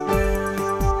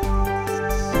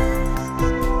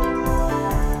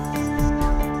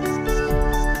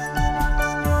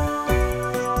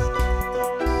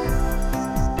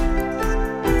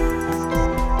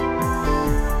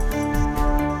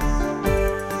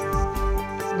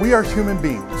We are human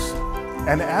beings,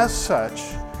 and as such,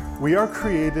 we are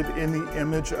created in the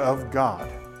image of God.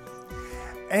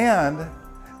 And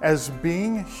as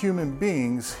being human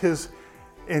beings, His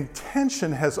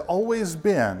intention has always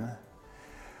been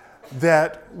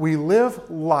that we live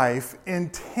life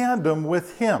in tandem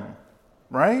with Him,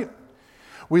 right?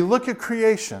 We look at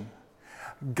creation.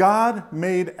 God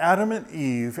made Adam and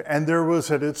Eve, and there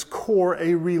was at its core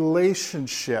a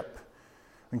relationship,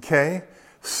 okay?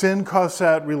 Sin caused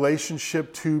that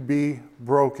relationship to be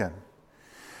broken.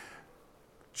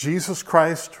 Jesus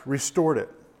Christ restored it,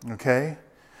 okay?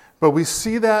 But we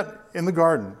see that in the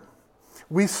garden.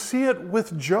 We see it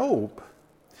with Job.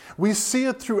 We see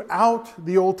it throughout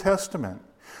the Old Testament.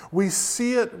 We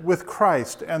see it with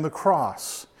Christ and the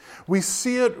cross. We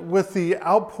see it with the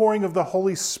outpouring of the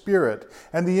Holy Spirit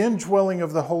and the indwelling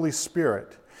of the Holy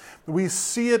Spirit. We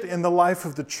see it in the life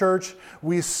of the church.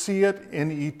 We see it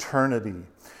in eternity.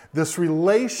 This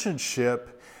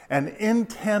relationship and in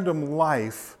tandem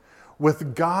life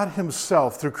with God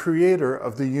Himself, the Creator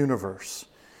of the universe.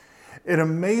 It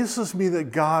amazes me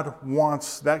that God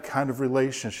wants that kind of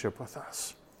relationship with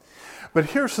us. But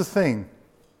here's the thing.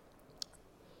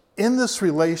 In this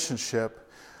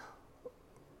relationship,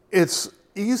 it's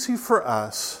easy for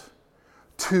us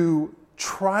to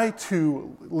try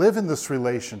to live in this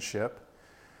relationship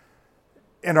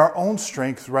in our own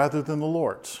strength rather than the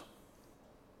Lord's.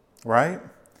 Right?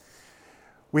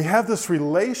 We have this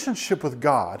relationship with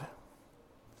God,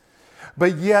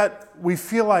 but yet we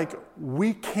feel like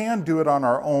we can do it on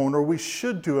our own, or we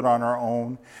should do it on our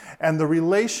own, and the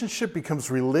relationship becomes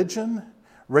religion,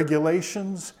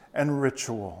 regulations, and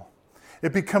ritual.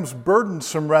 It becomes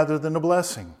burdensome rather than a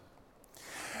blessing.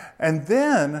 And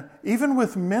then, even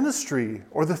with ministry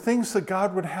or the things that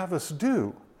God would have us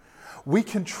do, we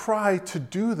can try to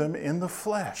do them in the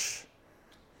flesh.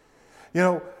 You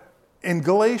know, in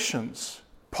Galatians,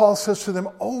 Paul says to them,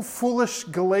 "Oh, foolish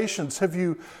Galatians, have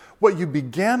you, what you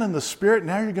began in the Spirit,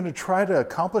 now you're going to try to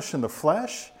accomplish in the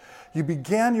flesh? You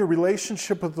began your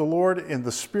relationship with the Lord in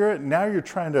the Spirit, and now you're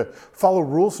trying to follow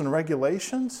rules and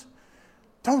regulations?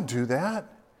 Don't do that."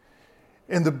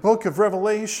 In the book of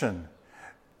Revelation,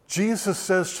 Jesus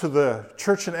says to the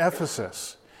church in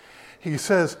Ephesus, He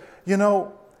says, you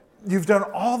know, you've done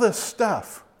all this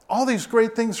stuff. All these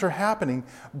great things are happening,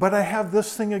 but I have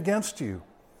this thing against you.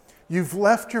 You've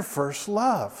left your first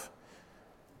love.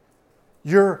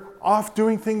 You're off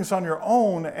doing things on your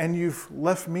own, and you've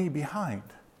left me behind.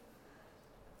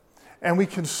 And we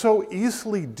can so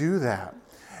easily do that.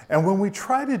 And when we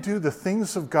try to do the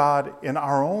things of God in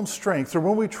our own strength, or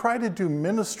when we try to do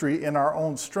ministry in our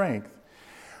own strength,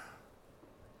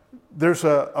 there's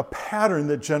a pattern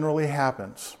that generally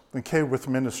happens, okay, with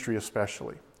ministry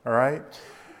especially, all right?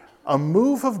 A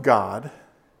move of God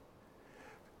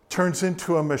turns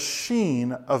into a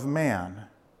machine of man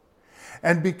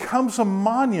and becomes a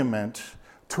monument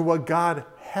to what God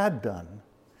had done.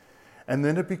 And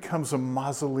then it becomes a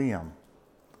mausoleum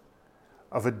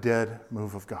of a dead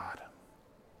move of God.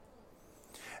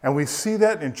 And we see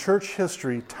that in church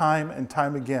history time and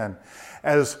time again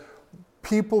as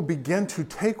people begin to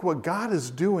take what God is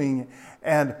doing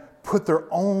and put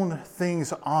their own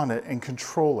things on it and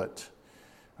control it.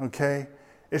 Okay?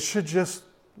 It should just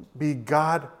be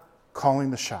God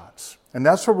calling the shots. And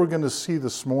that's what we're going to see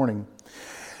this morning.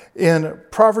 In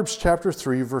Proverbs chapter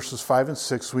 3, verses 5 and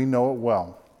 6, we know it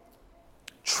well.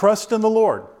 Trust in the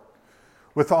Lord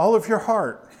with all of your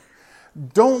heart.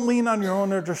 Don't lean on your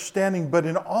own understanding, but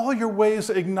in all your ways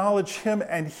acknowledge Him,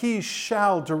 and He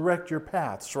shall direct your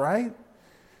paths, right?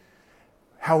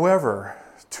 However,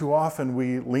 too often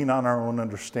we lean on our own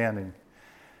understanding.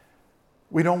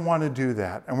 We don't want to do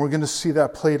that, and we're going to see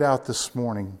that played out this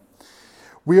morning.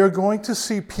 We are going to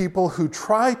see people who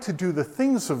try to do the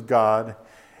things of God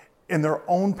in their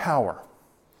own power.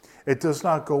 It does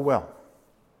not go well.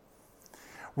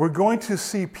 We're going to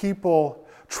see people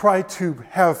try to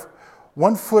have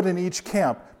one foot in each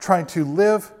camp, trying to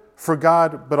live for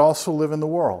God, but also live in the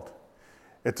world.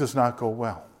 It does not go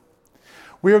well.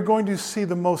 We are going to see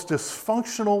the most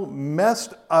dysfunctional,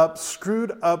 messed up,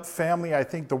 screwed up family I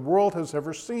think the world has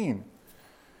ever seen.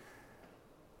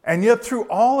 And yet through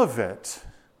all of it,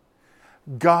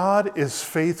 God is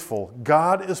faithful,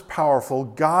 God is powerful,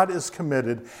 God is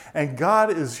committed, and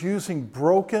God is using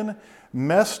broken,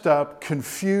 messed up,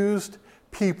 confused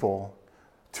people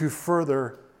to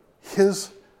further His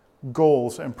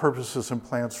goals and purposes and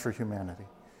plans for humanity.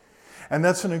 And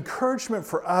that's an encouragement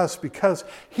for us because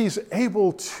He's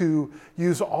able to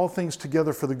use all things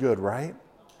together for the good, right?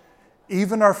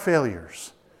 Even our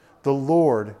failures, the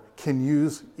Lord can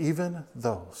use even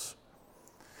those.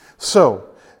 So,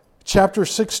 chapter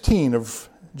 16 of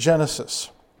Genesis.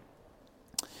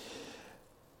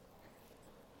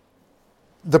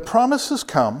 The promise has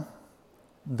come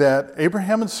that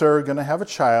Abraham and Sarah are going to have a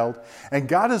child, and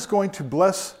God is going to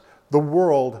bless the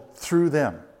world through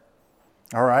them.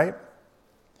 All right?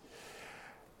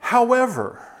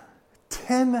 However,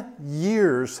 10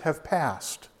 years have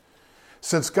passed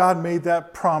since God made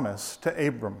that promise to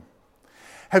Abram.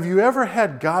 Have you ever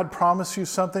had God promise you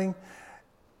something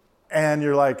and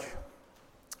you're like,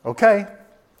 okay,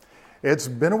 it's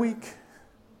been a week,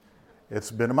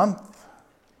 it's been a month,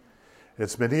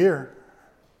 it's been a year,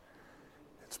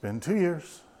 it's been 2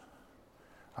 years,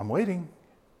 I'm waiting.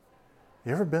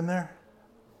 You ever been there?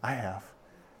 I have.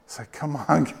 It's like, come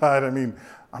on, God, I mean,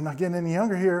 I'm not getting any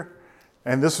younger here.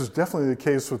 And this is definitely the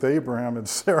case with Abraham and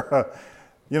Sarah.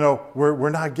 You know, we're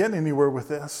not getting anywhere with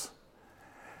this.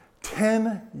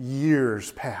 10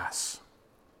 years pass.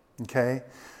 Okay?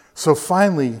 So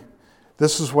finally,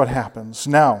 this is what happens.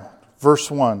 Now, verse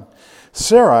 1.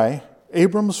 Sarai,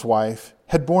 Abram's wife,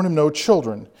 had borne him no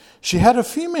children. She had a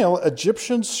female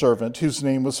Egyptian servant whose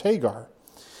name was Hagar.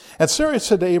 And Sarai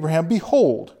said to Abraham,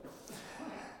 behold,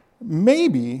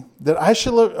 maybe that I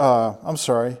shall,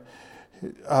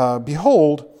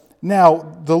 behold,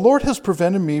 now the Lord has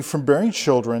prevented me from bearing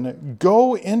children.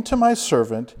 Go into my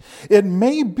servant. It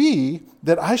may be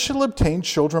that I shall obtain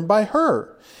children by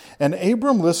her. And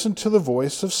Abram listened to the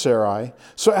voice of Sarai.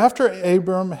 So after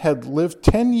Abram had lived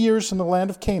 10 years in the land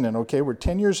of Canaan, okay, we're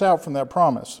 10 years out from that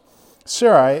promise,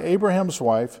 Sarai, Abraham's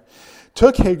wife,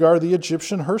 took Hagar the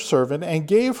Egyptian, her servant, and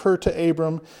gave her to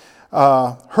Abram,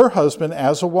 her husband,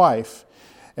 as a wife.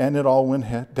 And it all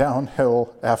went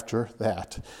downhill after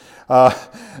that.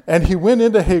 And he went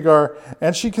into Hagar,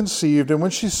 and she conceived. And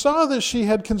when she saw that she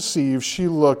had conceived, she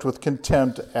looked with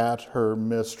contempt at her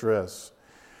mistress.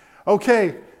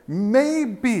 Okay,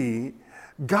 maybe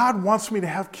God wants me to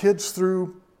have kids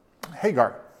through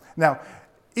Hagar. Now,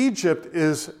 Egypt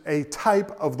is a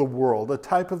type of the world, a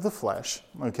type of the flesh,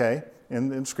 okay,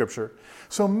 in Scripture.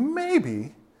 So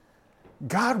maybe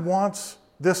God wants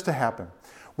this to happen.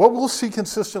 What we'll see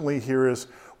consistently here is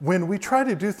when we try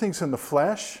to do things in the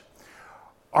flesh,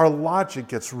 our logic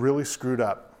gets really screwed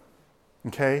up,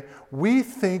 okay? We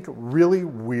think really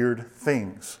weird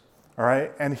things, all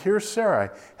right? And here's Sarai.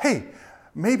 Hey,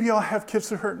 maybe I'll have kids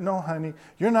through her. No, honey,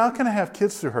 you're not going to have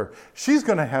kids through her. She's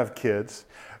going to have kids.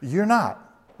 You're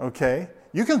not, okay?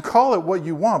 You can call it what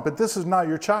you want, but this is not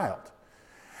your child.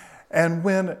 And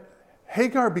when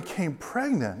Hagar became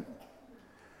pregnant,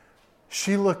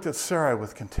 she looked at Sarai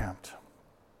with contempt.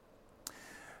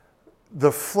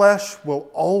 The flesh will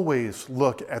always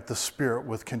look at the spirit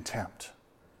with contempt.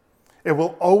 It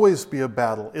will always be a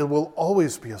battle. It will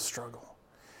always be a struggle.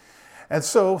 And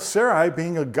so Sarai,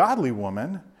 being a godly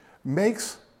woman,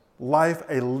 makes life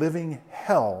a living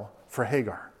hell for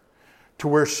Hagar, to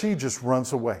where she just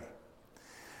runs away.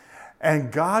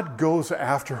 And God goes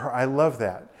after her. I love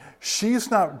that. She's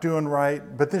not doing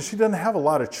right, but then she doesn't have a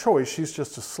lot of choice. She's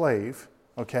just a slave,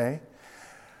 okay?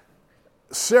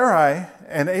 Sarai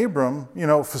and Abram,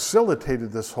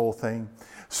 facilitated this whole thing.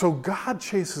 So God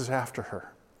chases after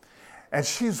her. And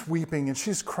she's weeping and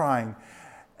she's crying.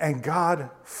 And God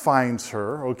finds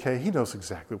her, okay? He knows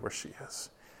exactly where she is.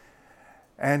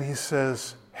 And he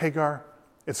says, Hagar,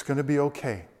 it's going to be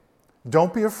okay.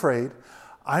 Don't be afraid.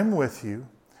 I'm with you.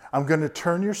 I'm going to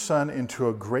turn your son into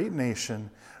a great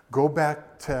nation. Go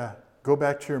back to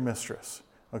your mistress,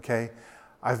 okay?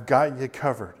 I've got you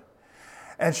covered.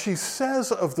 And she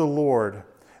says of the Lord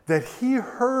that he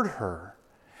heard her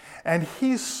and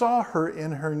he saw her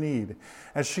in her need.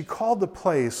 And she called the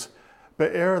place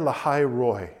Be'er Lahai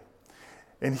Roi.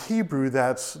 In Hebrew,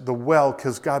 that's the well,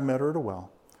 because God met her at a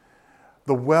well.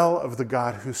 The well of the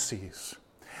God who sees.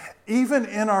 Even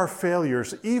in our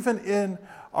failures, even in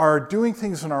our doing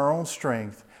things in our own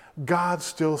strength, God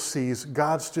still sees,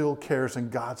 God still cares, and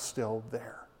God's still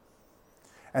there.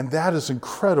 And that is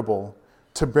incredible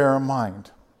to bear in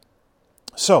mind.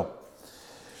 So,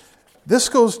 this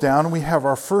goes down, and we have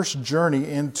our first journey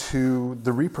into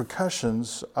the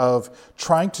repercussions of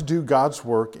trying to do God's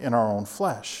work in our own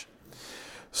flesh.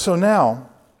 So now,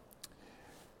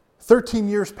 13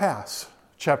 years pass,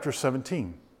 chapter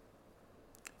 17.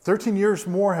 13 years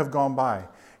more have gone by.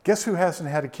 Guess who hasn't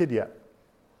had a kid yet?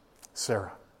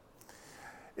 Sarah.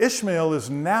 Ishmael is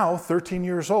now 13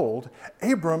 years old.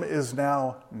 Abram is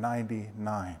now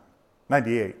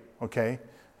 98, okay?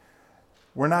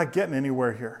 We're not getting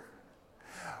anywhere here.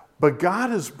 But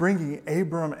God is bringing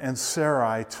Abram and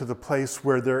Sarai to the place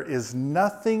where there is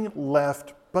nothing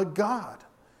left but God.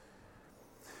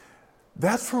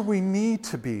 That's where we need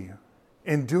to be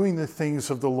in doing the things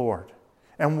of the Lord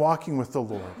and walking with the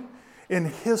Lord in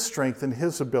his strength and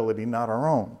his ability, not our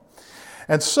own.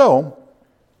 And so,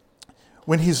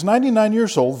 when he's 99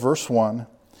 years old, verse 1,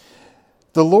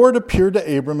 the Lord appeared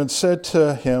to Abram and said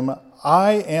to him,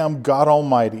 I am God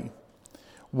Almighty.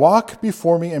 Walk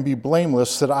before me and be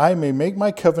blameless, that I may make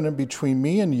my covenant between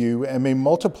me and you, and may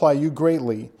multiply you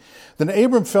greatly. Then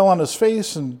Abram fell on his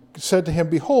face and said to him,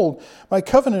 Behold, my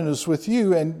covenant is with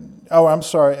you.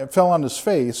 Fell on his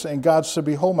face, and God said,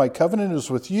 Behold, my covenant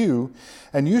is with you,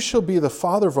 and you shall be the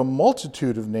father of a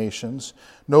multitude of nations.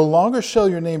 No longer shall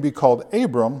your name be called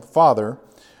Abram, father,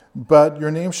 but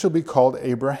your name shall be called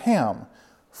Abraham,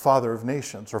 father of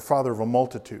nations, or father of a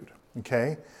multitude.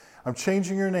 Okay? I'm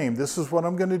changing your name. This is what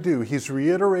I'm going to do. He's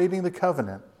reiterating the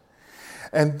covenant.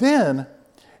 And then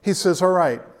he says, all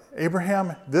right,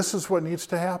 Abraham, this is what needs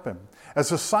to happen.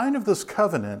 As a sign of this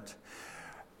covenant,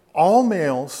 all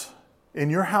males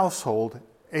in your household,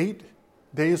 8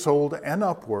 days old and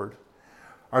upward,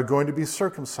 are going to be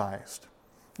circumcised.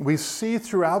 We see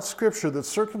throughout Scripture that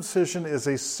circumcision is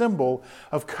a symbol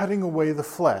of cutting away the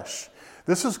flesh.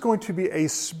 This is going to be a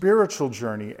spiritual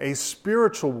journey, a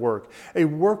spiritual work, a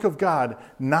work of God,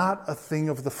 not a thing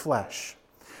of the flesh.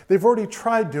 They've already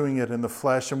tried doing it in the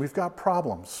flesh, and we've got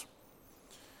problems.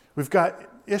 We've got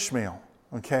Ishmael,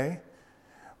 okay?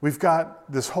 We've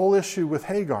got this whole issue with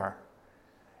Hagar.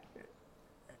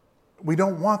 We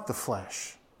don't want the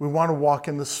flesh. We want to walk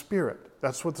in the Spirit.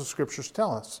 That's what the Scriptures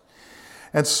tell us.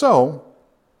 And so,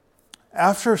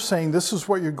 after saying this is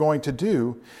what you're going to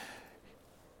do,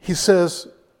 he says,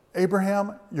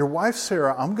 Abraham, your wife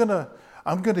Sarah, I'm going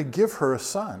to give her a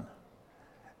son.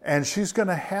 And she's going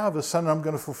to have a son, and I'm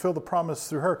going to fulfill the promise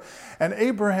through her. And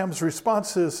Abraham's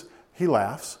response is, he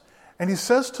laughs, and he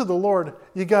says to the Lord,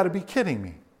 you got to be kidding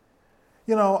me.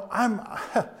 I'm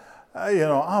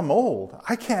old.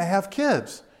 I can't have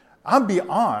kids. I'm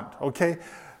beyond, okay?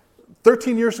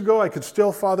 13 years ago, I could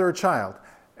still father a child.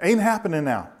 Ain't happening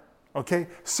now, okay?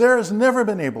 Sarah's never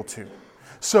been able to.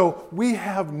 So we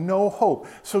have no hope.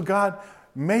 So God,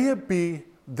 may it be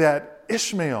that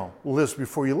Ishmael lives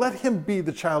before you. Let him be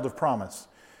the child of promise.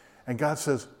 And God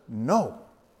says, no.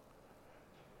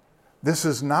 This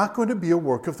is not going to be a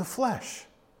work of the flesh.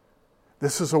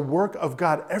 This is a work of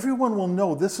God. Everyone will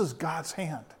know this is God's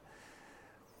hand.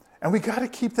 And we got to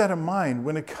keep that in mind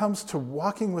when it comes to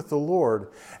walking with the Lord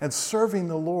and serving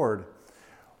the Lord.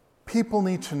 People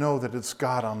need to know that it's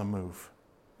God on the move,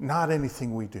 not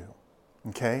anything we do.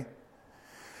 Okay?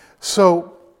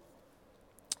 So,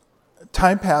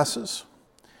 time passes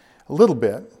a little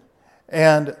bit,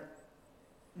 and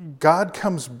God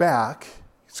comes back.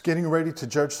 He's getting ready to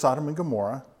judge Sodom and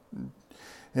Gomorrah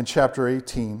in chapter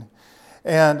 18.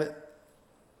 And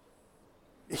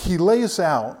he lays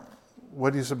out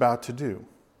what he's about to do,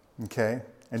 okay,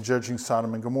 and judging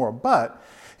Sodom and Gomorrah. But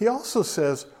he also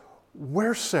says,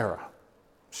 where's Sarah?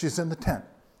 She's in the tent.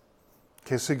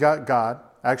 Okay, so you got God.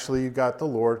 Actually, you got the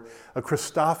Lord, a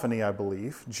Christophany, I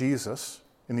believe, Jesus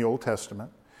in the Old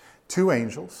Testament, 2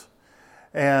 angels.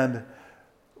 And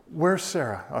where's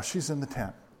Sarah? Oh, she's in the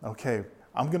tent. Okay,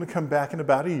 I'm going to come back in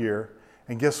about a year,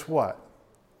 and guess what?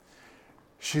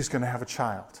 She's going to have a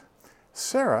child.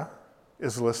 Sarah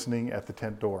is listening at the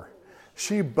tent door.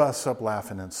 She busts up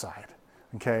laughing inside,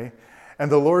 okay?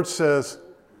 And the Lord says,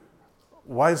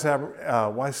 why is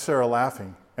Sarah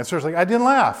laughing? And Sarah's like, I didn't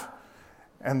laugh.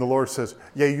 And the Lord says,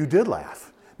 yeah, you did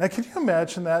laugh. Now, can you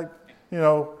imagine that,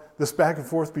 this back and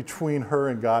forth between her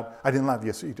and God? I didn't laugh.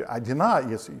 Yes, you did. I did not.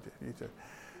 Yes, you did. You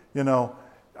did.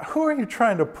 Who are you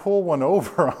trying to pull one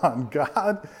over on,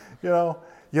 God?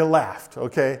 You laughed,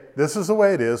 okay? This is the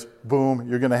way it is. Boom,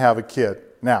 you're going to have a kid.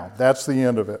 Now, that's the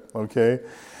end of it, okay?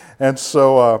 And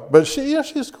so, but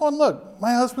she's going, look,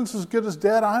 my husband's as good as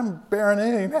dead. I'm barren.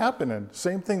 It ain't happening.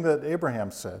 Same thing that Abraham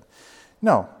said.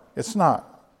 No, it's not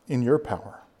in your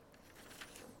power,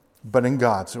 but in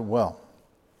God's it will.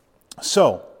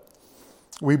 So,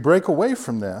 we break away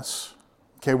from this.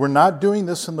 Okay, we're not doing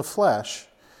this in the flesh.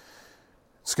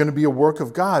 It's going to be a work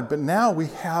of God. But now we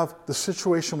have the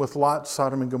situation with Lot,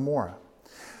 Sodom, and Gomorrah.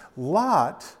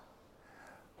 Lot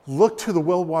looked to the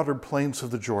well-watered plains of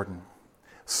the Jordan.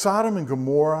 Sodom and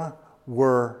Gomorrah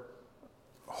were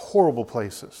horrible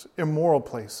places, immoral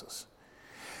places.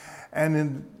 And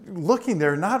in looking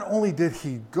there, not only did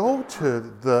he go to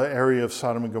the area of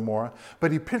Sodom and Gomorrah,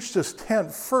 but he pitched his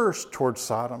tent first towards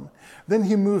Sodom. Then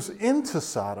he moves into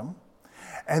Sodom.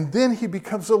 And then he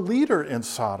becomes a leader in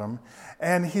Sodom.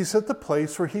 And he's at the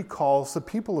place where he calls the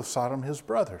people of Sodom his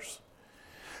brothers.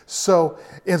 So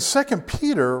in 2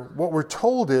 Peter, what we're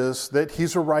told is that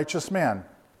he's a righteous man.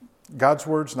 God's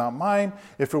word's not mine.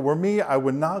 If it were me, I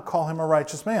would not call him a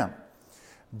righteous man.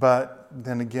 But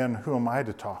then again, who am I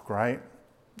to talk, right?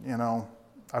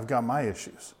 I've got my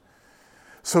issues.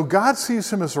 So God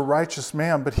sees him as a righteous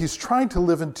man, but he's trying to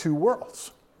live in two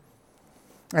worlds.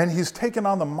 And he's taken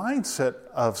on the mindset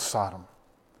of Sodom.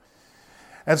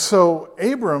 And so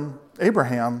Abraham,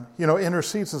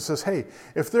 intercedes and says, hey,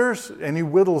 and he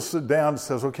whittles it down and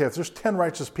says, okay, if there's 10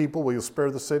 righteous people, will you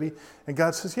spare the city? And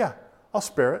God says, yeah, I'll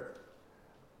spare it.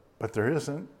 But there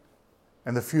isn't.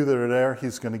 And the few that are there,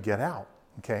 he's going to get out.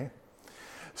 Okay?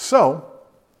 So,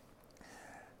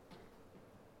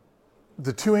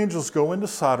 the two angels go into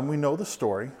Sodom. We know the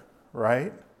story,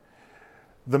 right?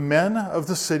 The men of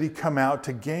the city come out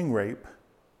to gang rape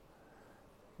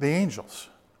the angels,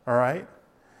 all right?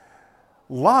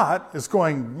 Lot is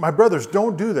going, my brothers,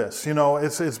 don't do this.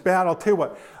 It's bad. I'll tell you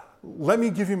what, let me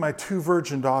give you my 2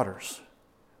 virgin daughters,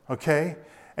 okay?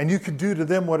 And you could do to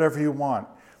them whatever you want.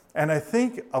 And I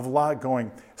think of Lot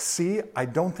going, see, I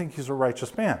don't think he's a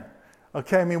righteous man.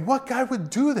 Okay, what guy would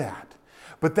do that?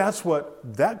 But that's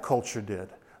what that culture did.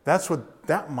 That's what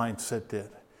that mindset did.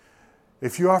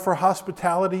 If you offer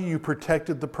hospitality, you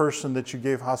protected the person that you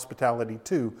gave hospitality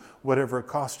to, whatever it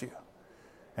cost you.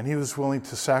 And he was willing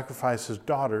to sacrifice his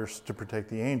daughters to protect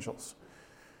the angels.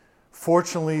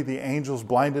 Fortunately, the angels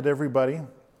blinded everybody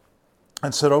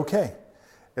and said, okay,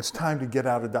 it's time to get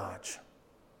out of Dodge.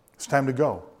 It's time to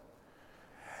go.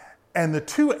 And the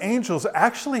 2 angels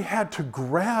actually had to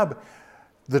grab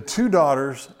the 2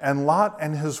 daughters and Lot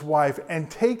and his wife and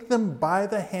take them by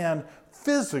the hand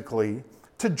physically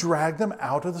to drag them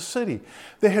out of the city.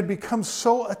 They had become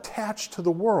so attached to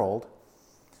the world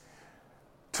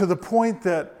to the point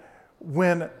that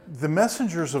when the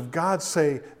messengers of God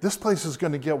say, this place is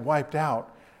going to get wiped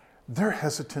out, they're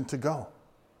hesitant to go.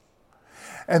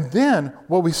 And then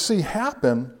what we see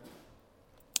happen,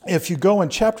 if you go in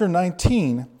chapter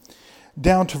 19,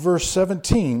 down to verse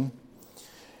 17,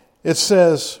 it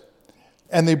says,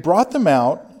 and they brought them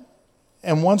out,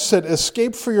 and one said,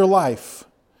 escape for your life.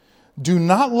 Do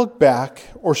not look back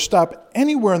or stop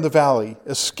anywhere in the valley.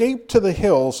 Escape to the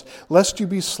hills, lest you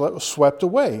be swept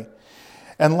away.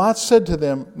 And Lot said to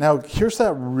them, now here's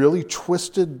that really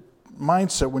twisted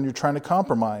mindset when you're trying to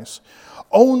compromise.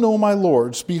 Oh no, my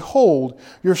lords, behold,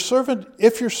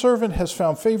 if your servant has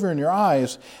found favor in your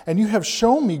eyes, and you have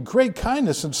shown me great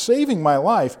kindness in saving my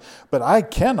life, but I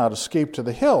cannot escape to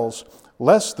the hills,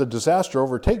 lest the disaster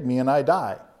overtake me and I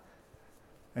die.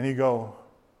 And you go,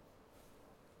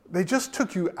 they just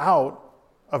took you out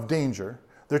of danger.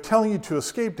 They're telling you to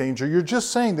escape danger. You're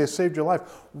just saying they saved your life.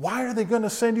 Why are they going to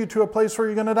send you to a place where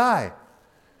you're going to die?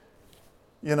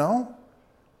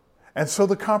 And so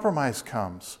the compromise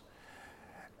comes.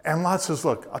 And Lot says,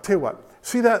 look, I'll tell you what.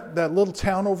 See that little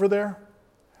town over there?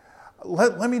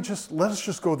 Let us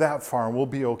just go that far and we'll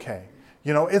be okay.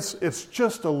 It's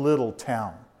just a little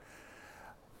town.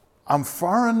 I'm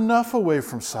far enough away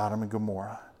from Sodom and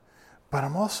Gomorrah, but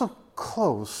I'm also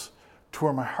close to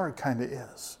where my heart kind of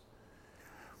is.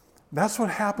 That's what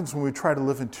happens when we try to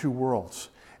live in two worlds.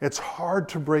 It's hard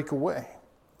to break away.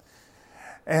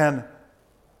 And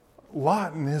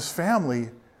Lot and his family,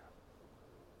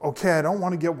 okay, I don't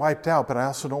want to get wiped out, but I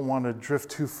also don't want to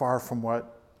drift too far from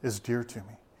what is dear to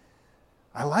me.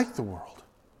 I like the world.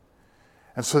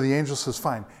 And so the angel says,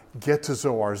 fine, get to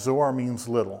Zoar. Zoar means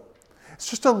little. It's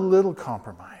just a little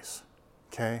compromise,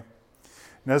 okay?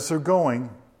 And as they're going,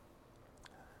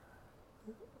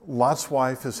 Lot's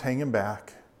wife is hanging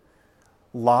back.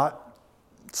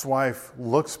 Lot's wife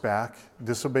looks back,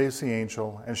 disobeys the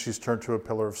angel, and she's turned to a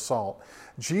pillar of salt.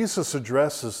 Jesus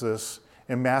addresses this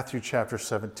in Matthew chapter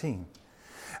 17.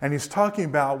 And he's talking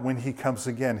about when he comes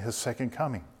again, his second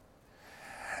coming.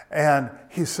 And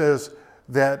he says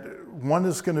that one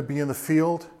is going to be in the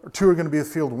field, or two are going to be in the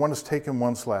field, one is taken,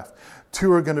 one's left.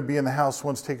 Two are going to be in the house,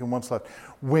 one's taken, one's left.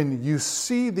 When you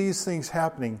see these things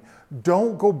happening,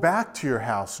 don't go back to your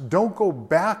house. Don't go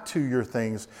back to your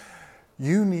things.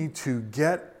 You need to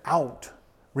get out.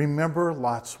 Remember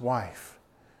Lot's wife.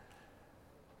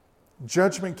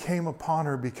 Judgment came upon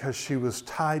her because she was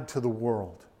tied to the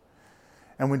world.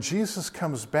 And when Jesus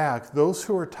comes back, those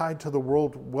who are tied to the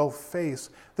world will face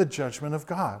the judgment of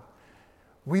God.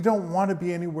 We don't want to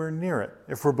be anywhere near it.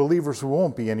 If we're believers, we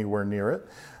won't be anywhere near it.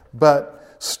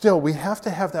 But still, we have to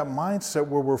have that mindset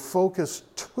where we're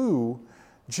focused to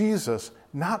Jesus,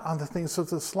 not on the things of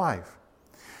this life.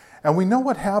 And we know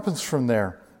what happens from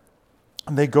there.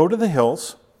 They go to the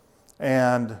hills,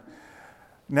 and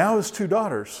now his two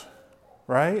daughters,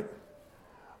 right?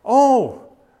 Oh,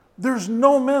 there's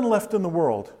no men left in the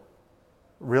world.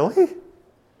 Really?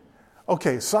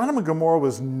 Okay, Sodom and Gomorrah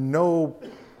was no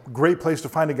great place to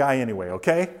find a guy anyway,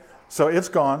 okay? So it's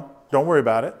gone. Don't worry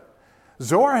about it.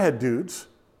 Zoar had dudes,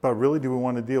 but really do we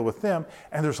want to deal with them?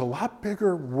 And there's a lot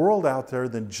bigger world out there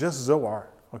than just Zoar,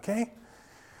 okay?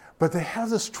 But they have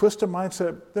this twisted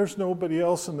mindset, there's nobody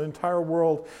else in the entire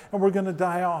world, and we're going to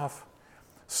die off.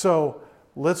 So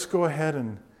let's go ahead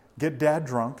and get dad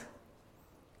drunk,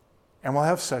 and we'll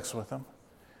have sex with him,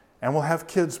 and we'll have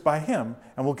kids by him,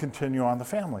 and we'll continue on the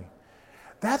family.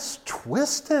 That's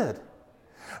twisted.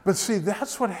 But see,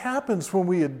 that's what happens when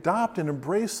we adopt and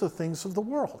embrace the things of the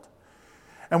world.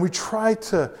 And we try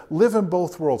to live in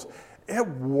both worlds. It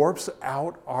warps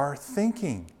out our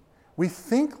thinking. We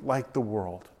think like the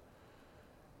world.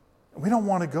 We don't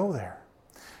want to go there.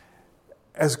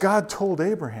 As God told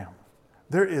Abraham,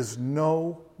 there is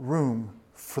no room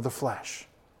for the flesh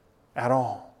at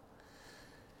all.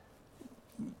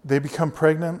 They become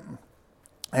pregnant,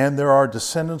 and there are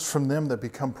descendants from them that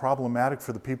become problematic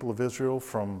for the people of Israel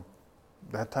from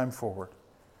that time forward.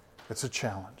 It's a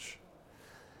challenge.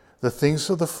 The things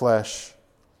of the flesh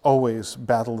always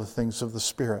battle the things of the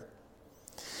Spirit.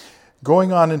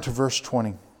 Going on into verse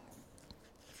 20.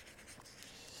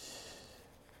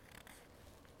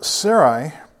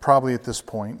 Sarai, probably at this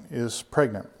point, is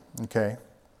pregnant, okay?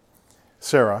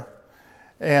 Sarah.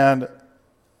 And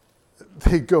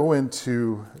they go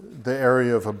into the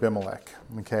area of Abimelech,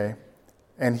 okay?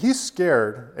 And he's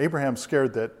scared, Abraham's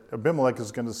scared that Abimelech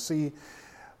is going to see,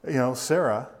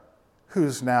 Sarah,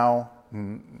 who's now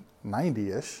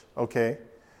 90-ish, okay?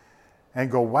 And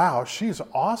go, wow, she's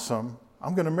awesome.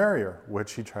 I'm going to marry her,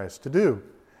 which he tries to do.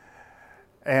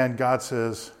 And God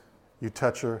says, you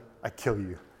touch her, I kill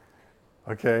you.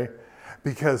 Okay?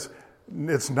 Because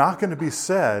it's not going to be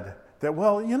said that,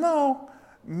 well,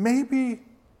 maybe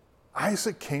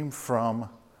Isaac came from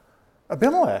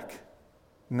Abimelech.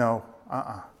 No,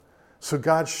 So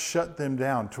God shut them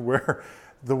down to where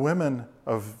the women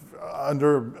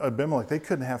under Abimelech, they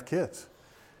couldn't have kids.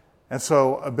 And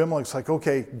so Abimelech's like,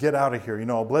 okay, get out of here.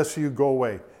 I'll bless you, go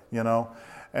away,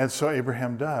 And so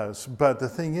Abraham does. But the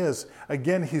thing is,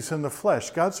 again, he's in the flesh.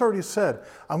 God's already said,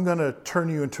 I'm going to turn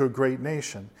you into a great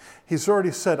nation. He's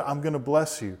already said, I'm going to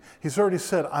bless you. He's already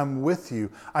said, I'm with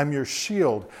you. I'm your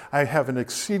shield. I have an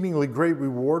exceedingly great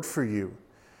reward for you.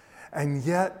 And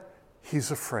yet,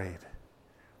 he's afraid.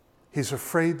 He's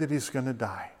afraid that he's going to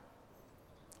die.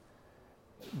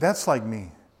 That's like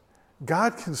me.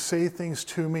 God can say things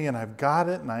to me, and I've got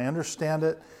it, and I understand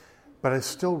it, but I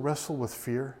still wrestle with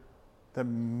fear that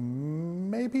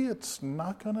maybe it's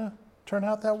not going to turn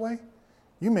out that way.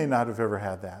 You may not have ever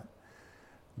had that.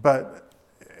 But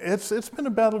it's been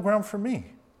a battleground for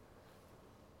me.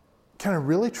 Can I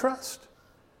really trust?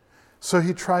 So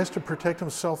he tries to protect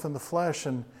himself in the flesh,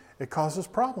 and it causes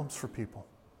problems for people.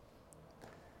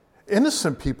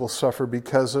 Innocent people suffer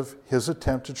because of his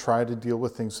attempt to try to deal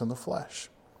with things in the flesh.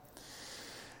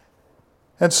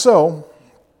 And so,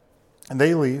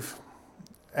 they leave,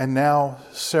 and now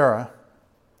Sarah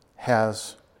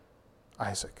has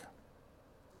Isaac.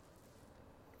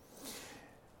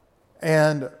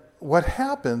 And what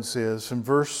happens is in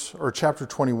chapter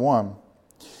 21,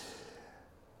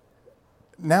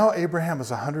 now Abraham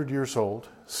is 100 years old,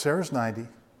 Sarah's 90,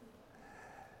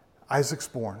 Isaac's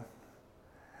born.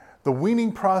 The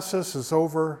weaning process is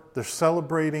over, they're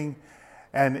celebrating,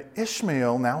 and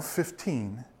Ishmael, now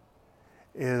 15,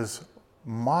 is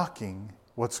mocking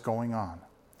what's going on.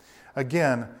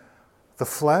 Again, the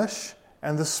flesh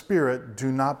and the spirit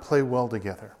do not play well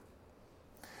together.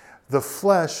 The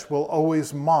flesh will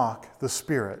always mock the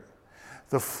spirit.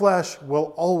 The flesh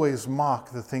will always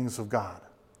mock the things of God.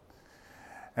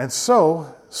 And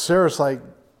so Sarah's like,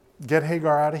 get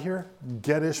Hagar out of here,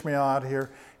 get Ishmael out of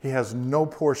here. He has no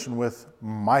portion with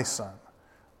my son.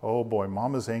 Oh boy,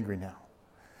 Mama's angry now.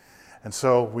 And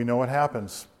so we know what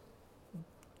happens.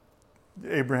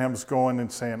 Abraham's going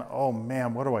and saying, oh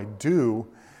man, what do I do?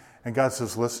 And God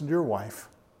says, listen to your wife.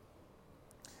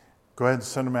 Go ahead and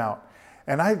send him out.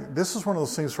 And this is one of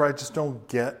those things where I just don't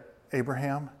get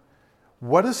Abraham.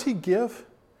 What does he give?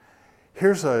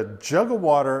 Here's a jug of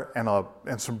water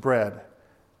and some bread.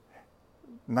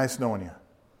 Nice knowing you.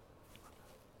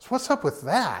 So what's up with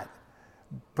that?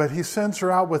 But he sends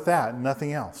her out with that and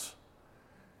nothing else.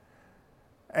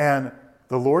 And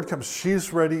the Lord comes,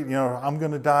 she's ready, I'm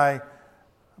going to die.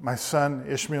 My son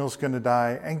Ishmael's going to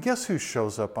die. And guess who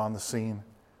shows up on the scene?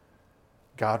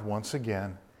 God once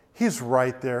again. He's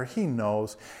right there. He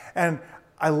knows. And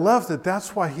I love that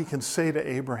that's why he can say to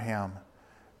Abraham,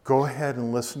 go ahead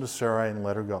and listen to Sarai and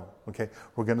let her go. Okay?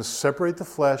 We're going to separate the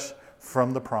flesh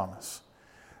from the promise.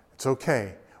 It's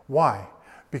okay. Why?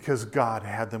 Because God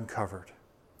had them covered.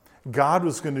 God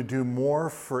was going to do more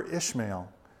for Ishmael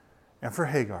and for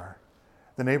Hagar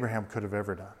than Abraham could have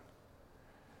ever done.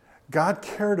 God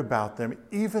cared about them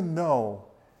even though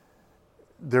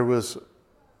there was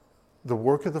the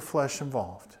work of the flesh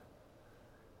involved.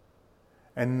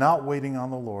 And not waiting on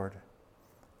the Lord,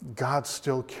 God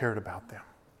still cared about them.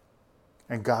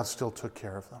 And God still took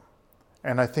care of them.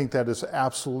 And I think that is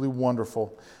absolutely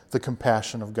wonderful, the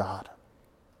compassion of God.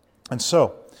 And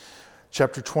so,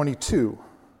 chapter 22.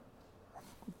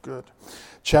 Good.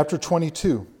 Chapter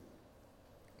 22.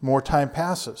 More time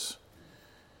passes.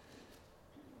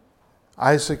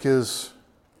 Isaac is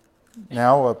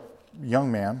now a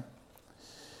young man.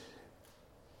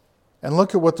 And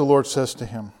look at what the Lord says to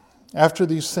him. After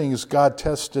these things, God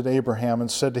tested Abraham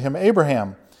and said to him,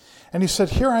 Abraham. And he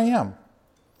said, Here I am.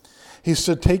 He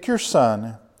said, Take your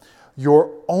son,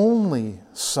 your only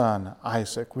son,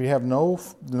 Isaac. We have no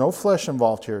flesh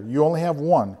involved here. You only have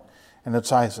one, and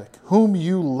it's Isaac, whom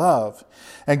you love,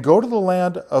 and go to the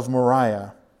land of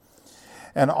Moriah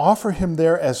and offer him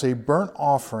there as a burnt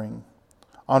offering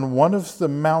on one of the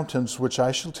mountains which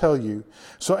I shall tell you.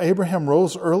 So Abraham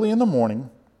rose early in the morning.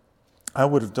 I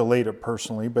would have delayed it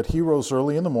personally, but he rose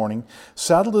early in the morning,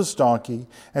 saddled his donkey,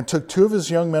 and took 2 of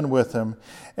his young men with him,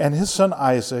 and his son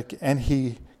Isaac, and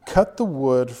he cut the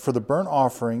wood for the burnt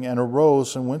offering, and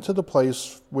arose and went to the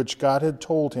place which God had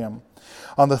told him.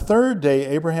 On the 3rd day,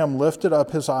 Abraham lifted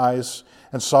up his eyes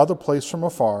and saw the place from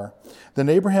afar. Then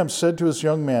Abraham said to his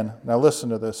young men, now listen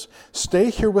to this,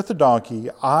 Stay here with the donkey.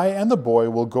 I and the boy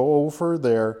will go over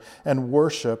there and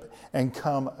worship and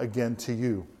come again to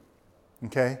you.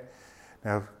 Okay?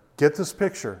 Now, get this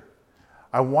picture.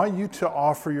 I want you to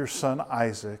offer your son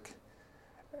Isaac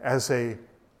as a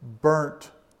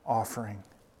burnt offering.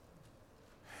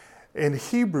 In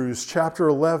Hebrews chapter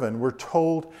 11, we're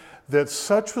told that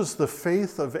such was the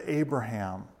faith of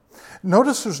Abraham.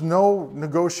 Notice there's no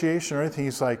negotiation or anything.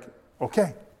 He's like,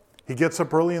 okay. He gets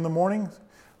up early in the morning,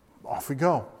 off we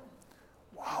go.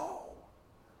 Wow.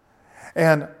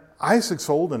 And Isaac's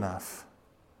old enough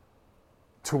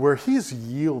to where he's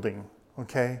yielding.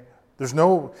 Okay,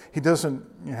 he doesn't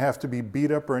have to be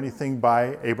beat up or anything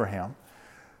by Abraham.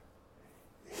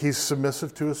 He's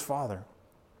submissive to his father.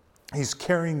 He's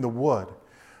carrying the wood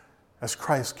as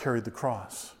Christ carried the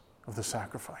cross of the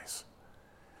sacrifice.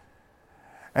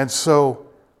 And so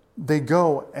they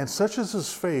go, and such is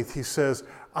his faith, he says,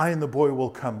 I and the boy will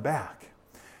come back.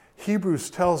 Hebrews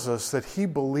tells us that he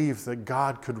believed that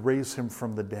God could raise him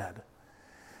from the dead.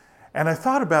 And I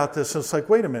thought about this, and it's like,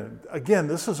 wait a minute. Again,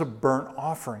 this is a burnt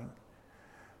offering.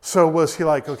 So was he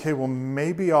like, okay, well,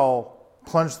 maybe I'll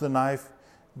plunge the knife,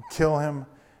 kill him,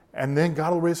 and then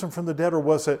God will raise him from the dead? Or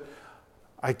was it,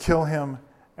 I kill him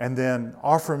and then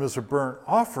offer him as a burnt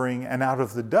offering, and out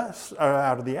of the dust, or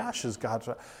out of the ashes, God's...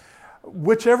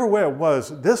 Whichever way it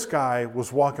was, this guy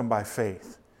was walking by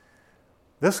faith.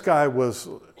 This guy was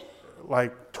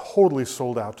like totally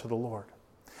sold out to the Lord.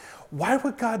 Why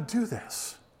would God do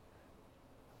this?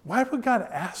 Why would God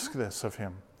ask this of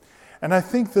him? And I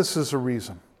think this is a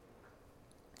reason.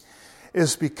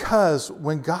 Is because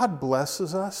when God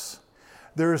blesses us,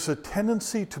 there is a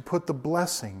tendency to put the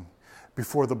blessing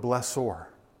before the blessor.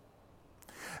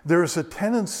 There is a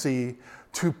tendency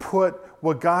to put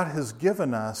what God has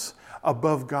given us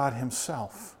above God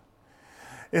himself.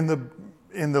 In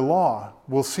the law,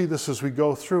 we'll see this as we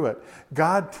go through it.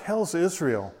 God tells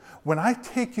Israel, when I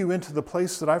take you into the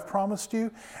place that I've promised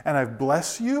you and I've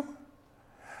blessed you,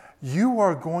 you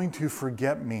are going to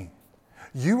forget me.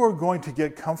 You are going to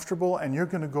get comfortable and you're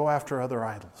going to go after other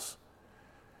idols.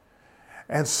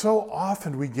 And so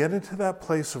often we get into that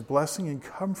place of blessing and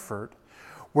comfort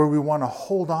where we want to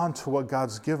hold on to what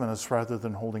God's given us rather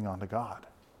than holding on to God.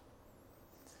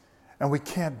 And we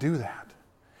can't do that.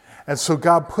 And so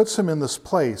God puts him in this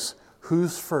place.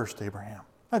 Who's first, Abraham?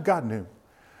 Now, God knew.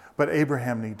 But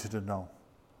Abraham needed to know.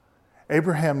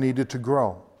 Abraham needed to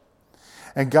grow.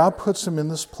 And God puts him in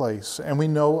this place. And we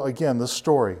know, again, the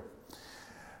story.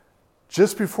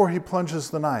 Just before he plunges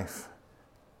the knife,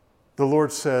 the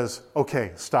Lord says,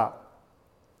 okay, stop.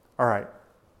 All right.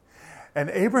 And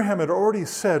Abraham had already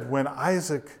said when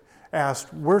Isaac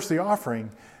asked, where's the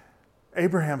offering?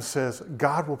 Abraham says,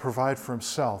 God will provide for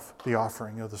himself the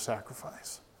offering of the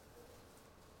sacrifice.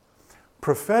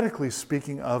 Prophetically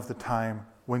speaking of the time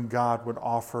when God would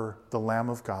offer the Lamb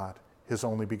of God, his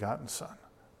only begotten Son.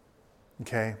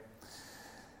 Okay?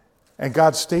 And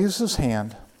God stays his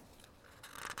hand,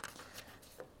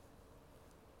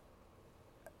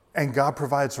 and God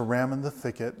provides a ram in the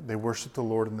thicket. They worship the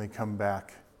Lord and they come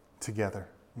back together.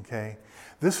 Okay?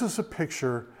 This is a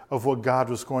picture of what God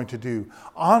was going to do.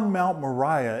 On Mount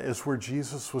Moriah is where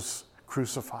Jesus was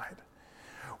crucified,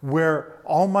 where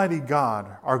Almighty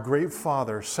God, our great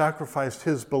Father, sacrificed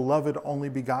his beloved only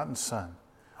begotten Son,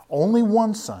 only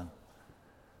one Son,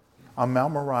 on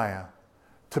Mount Moriah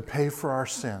to pay for our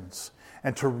sins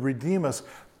and to redeem us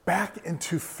back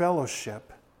into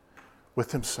fellowship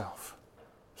with himself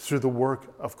through the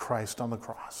work of Christ on the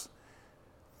cross.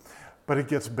 But it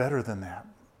gets better than that.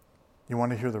 You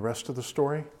want to hear the rest of the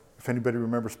story? If anybody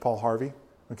remembers Paul Harvey,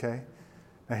 okay?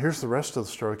 Now here's the rest of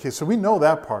the story. Okay, so we know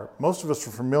that part. Most of us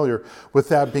are familiar with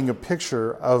that being a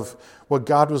picture of what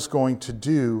God was going to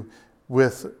do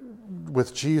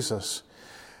with Jesus.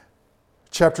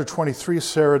 Chapter 23,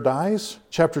 Sarah dies.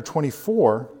 Chapter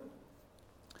 24,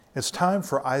 it's time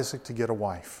for Isaac to get a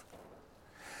wife.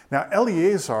 Now,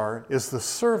 Eleazar is the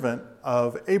servant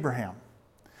of Abraham.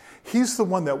 He's the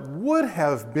one that would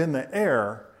have been the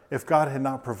heir if God had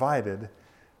not provided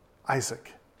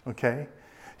Isaac, okay?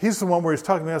 He's the one where he's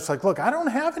talking to us like, look, I don't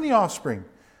have any offspring.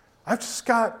 I've just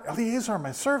got Eleazar,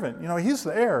 my servant. You know, he's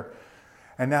the heir.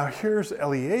 And now here's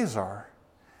Eleazar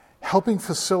helping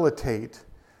facilitate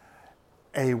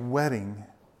a wedding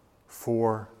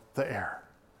for the heir,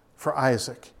 for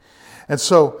Isaac. And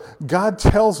so God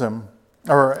tells him,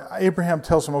 or Abraham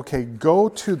tells him, okay, go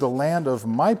to the land of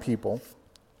my people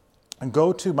and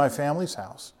go to my family's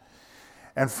house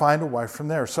and find a wife from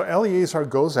there. So Eleazar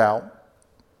goes out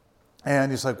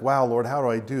and he's like, wow, Lord, how do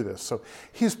I do this? So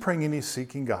he's praying and he's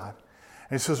seeking God.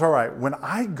 And he says, all right, when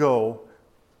I go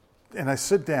and I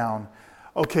sit down,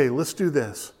 okay, let's do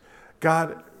this.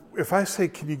 God, if I say,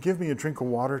 can you give me a drink of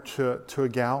water to a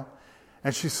gal?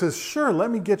 And she says, sure, let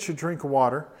me get you a drink of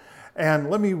water. And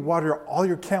let me water all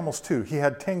your camels too. He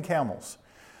had 10 camels.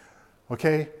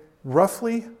 Okay,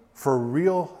 roughly for a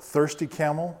real thirsty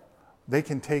camel, they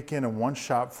can take in one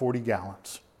shot 40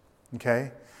 gallons.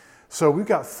 Okay, so we've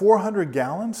got 400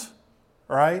 gallons,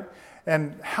 all right?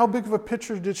 And how big of a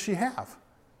pitcher did she have?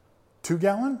 2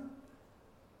 gallon?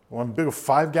 One big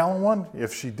 5 gallon one?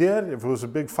 If she did, if it was a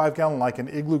big 5 gallon like an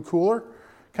igloo cooler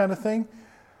kind of thing.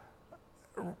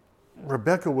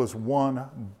 Rebecca was one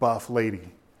buff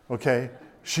lady. Okay,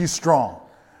 she's strong,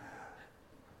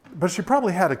 but she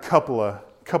probably had a couple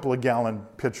of gallon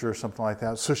pitcher or something like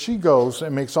that. So she goes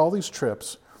and makes all these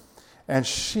trips, and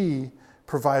she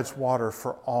provides water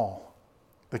for all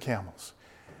the camels.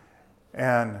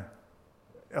 And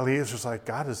Eliezer's like,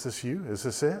 God, is this you? Is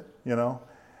this it? You know?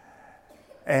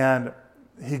 And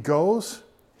he goes,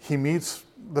 he meets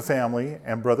the family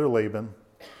and brother Laban,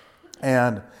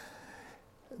 and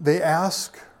they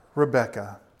ask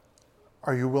Rebecca,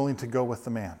 are you willing to go with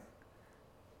the man?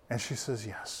 And she says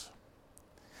yes.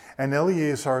 And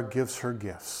Eleazar gives her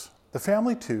gifts. The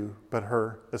family too, but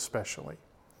her especially.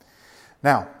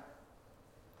 Now,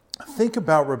 think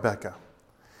about Rebecca.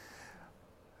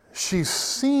 She's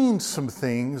seen some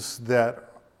things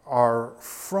that are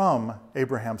from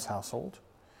Abraham's household.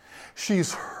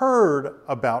 She's heard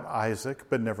about Isaac,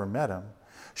 but never met him.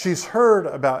 She's heard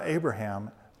about Abraham,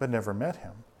 but never met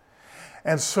him.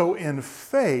 And so in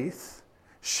faith,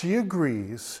 she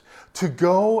agrees to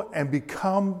go and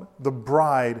become the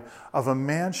bride of a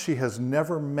man she has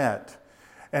never met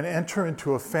and enter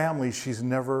into a family she's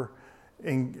never,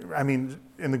 in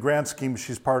the grand scheme,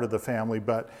 she's part of the family,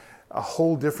 but a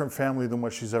whole different family than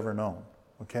what she's ever known,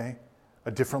 okay?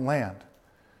 A different land.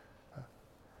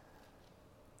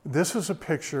 This is a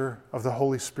picture of the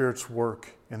Holy Spirit's work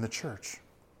in the church.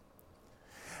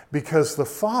 Because the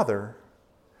Father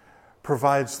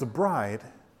provides the bride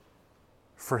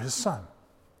for his Son.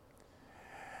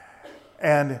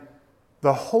 And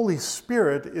the Holy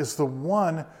Spirit is the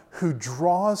one who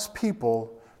draws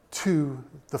people to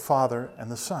the Father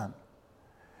and the Son.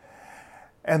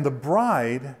 And the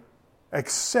bride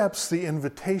accepts the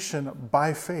invitation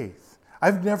by faith.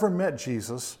 I've never met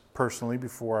Jesus personally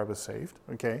before I was saved,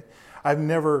 okay? I've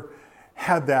never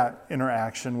had that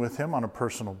interaction with him on a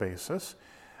personal basis.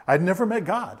 I'd never met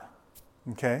God,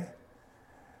 okay?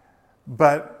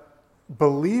 But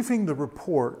believing the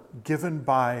report given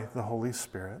by the Holy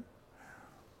Spirit,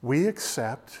 we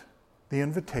accept the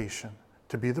invitation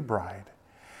to be the bride.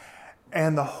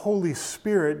 And the Holy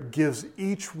Spirit gives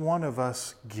each one of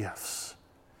us gifts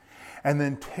and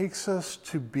then takes us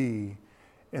to be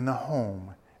in the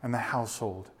home and the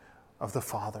household of the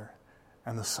Father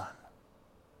and the Son.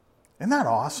 Isn't that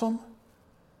awesome?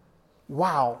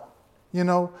 Wow. You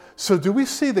know, so do we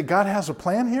see that God has a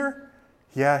plan here?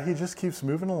 Yeah, he just keeps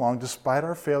moving along despite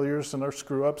our failures and our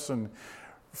screw-ups and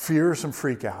fears and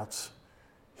freakouts.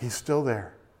 He's still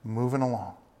there, moving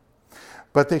along.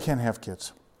 But they can't have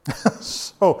kids.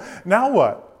 So now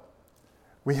what?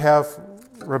 We have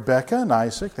Rebecca and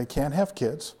Isaac. They can't have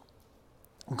kids.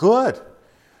 Good.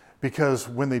 Because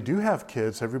when they do have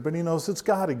kids, everybody knows it's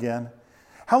God again.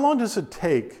 How long does it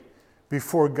take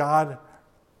before God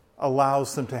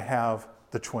allows them to have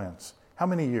the twins. How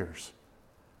many years?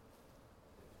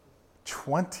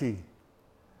 20.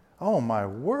 Oh my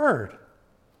word.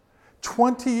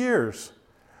 20 years.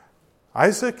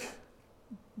 Isaac,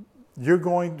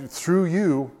 through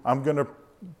you, I'm going to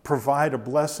provide a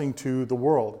blessing to the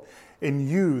world. In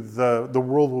you, the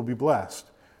world will be blessed.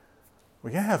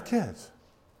 We can't have kids.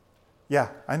 Yeah,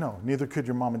 I know. Neither could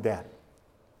your mom and dad.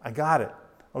 I got it.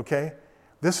 Okay?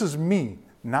 This is me,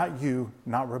 not you,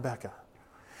 not Rebecca.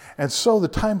 And so the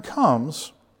time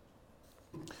comes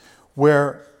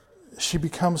where she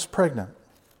becomes pregnant.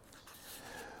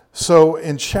 So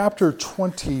in chapter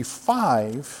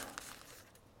 25,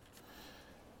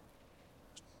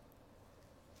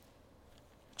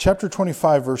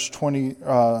 verse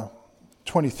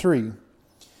 23,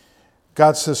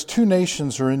 God says, 2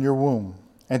 nations are in your womb,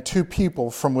 and 2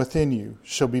 people from within you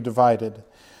shall be divided.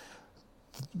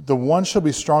 The one shall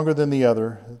be stronger than the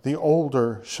other. The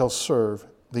older shall serve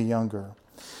the younger.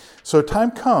 So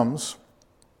time comes,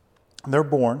 they're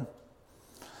born,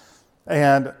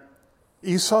 and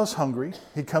Esau's hungry.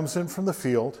 He comes in from the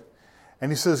field,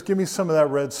 and he says, give me some of that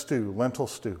red stew, lentil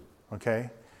stew, okay?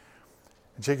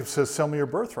 And Jacob says, sell me your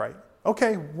birthright.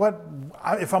 Okay,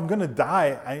 if I'm going to die,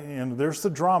 and there's the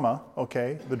drama,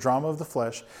 okay, the drama of the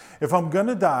flesh. If I'm going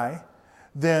to die,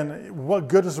 then what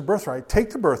good is a birthright? Take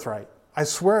the birthright. I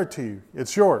swear it to you.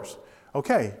 It's yours.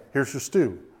 Okay, here's your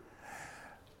stew.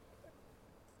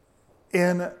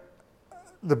 In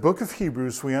the book of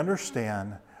Hebrews, we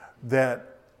understand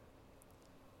that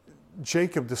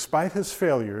Jacob, despite his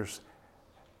failures,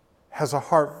 has a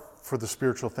heart for the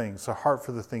spiritual things, a heart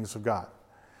for the things of God.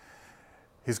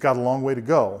 He's got a long way to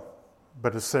go,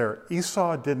 but it's there.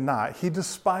 Esau did not. He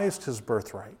despised his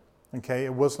birthright. Okay,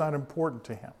 it was not important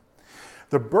to him.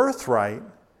 The birthright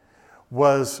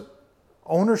was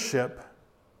ownership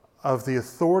of the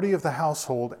authority of the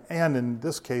household, and in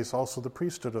this case, also the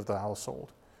priesthood of the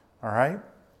household. All right?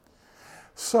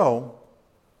 So,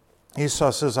 Esau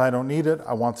says, I don't need it.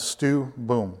 I want the stew.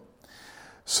 Boom.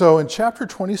 So in chapter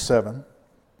 27,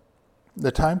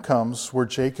 the time comes where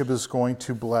Jacob is going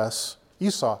to bless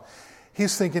Esau.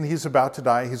 He's thinking he's about to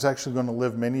die. He's actually going to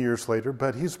live many years later,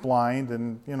 but he's blind,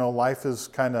 and life is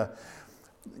kind of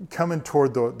coming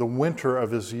toward the winter of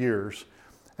his years.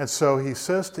 And so he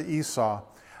says to Esau,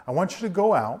 I want you to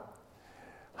go out,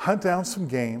 hunt down some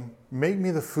game, make me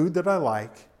the food that I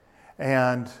like,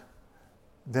 and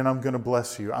then I'm going to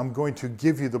bless you. I'm going to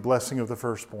give you the blessing of the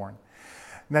firstborn.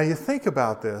 Now you think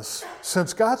about this,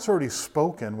 since God's already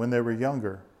spoken when they were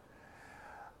younger,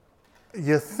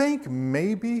 you think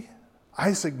maybe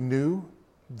Isaac knew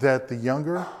that the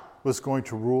younger was going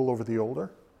to rule over the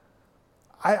older?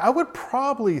 I would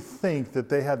probably think that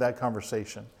they had that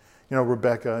conversation.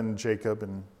 Rebecca and Jacob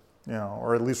and,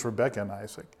 or at least Rebecca and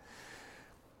Isaac.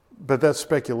 But that's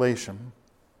speculation.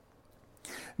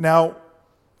 Now,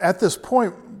 at this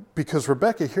point, because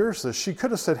Rebecca hears this, she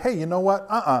could have said, hey, you know what?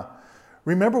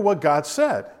 Remember what God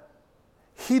said.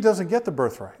 He doesn't get the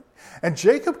birthright. And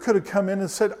Jacob could have come in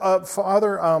and said,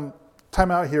 Father,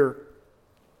 time out here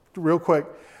real quick.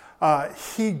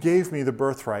 He gave me the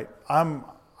birthright. I'm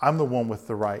the one with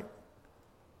the right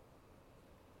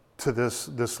to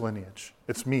this lineage.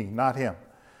 It's me, not him.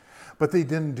 But they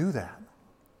didn't do that.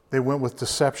 They went with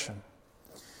deception.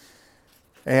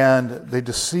 And they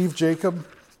deceived Jacob.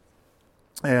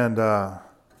 And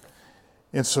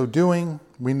in so doing,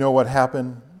 we know what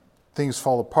happened. Things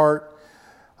fall apart.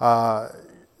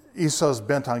 Esau's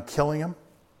bent on killing him.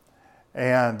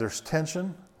 And there's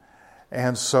tension.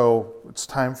 And so it's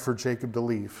time for Jacob to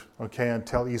leave, okay,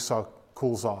 until Esau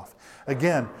cools off.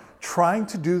 Again, trying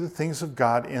to do the things of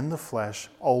God in the flesh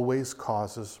always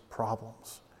causes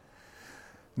problems.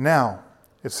 Now,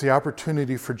 it's the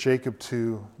opportunity for Jacob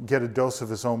to get a dose of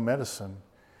his own medicine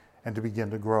and to begin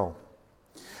to grow.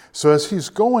 So as he's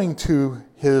going to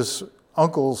his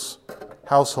uncle's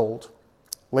household,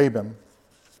 Laban,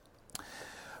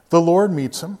 the Lord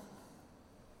meets him.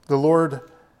 The Lord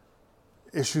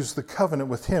issues the covenant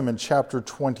with him in chapter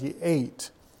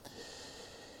 28.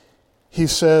 He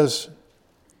says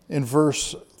in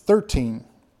verse 13,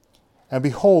 and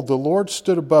behold, the Lord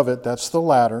stood above it, that's the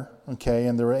ladder, okay,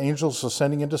 and there were angels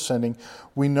ascending and descending.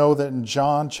 We know that in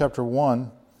John chapter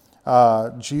 1,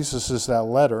 Jesus is that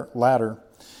ladder.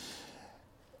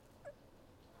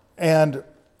 And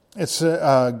it's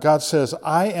God says,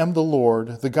 I am the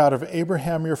Lord, the God of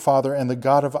Abraham your father, and the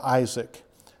God of Isaac.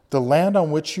 The land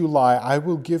on which you lie I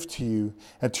will give to you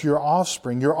and to your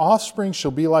offspring. Your offspring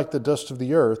shall be like the dust of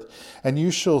the earth, and you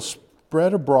shall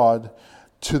spread abroad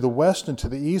to the west and to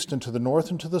the east and to the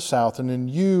north and to the south, and in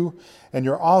you and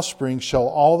your offspring shall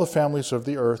all the families of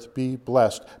the earth be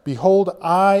blessed. Behold,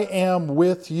 I am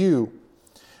with you.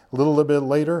 A little bit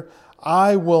later,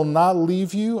 I will not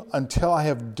leave you until I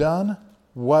have done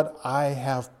what I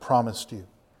have promised you.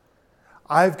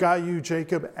 I've got you,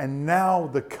 Jacob, and now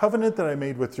the covenant that I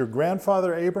made with your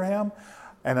grandfather Abraham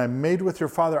and I made with your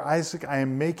father Isaac, I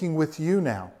am making with you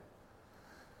now.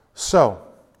 So,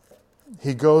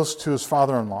 he goes to his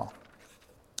father-in-law.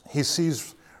 He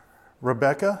sees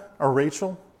Rebecca, or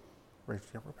Rachel.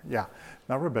 Yeah,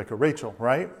 not Rebecca, Rachel,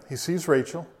 right? He sees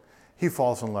Rachel. He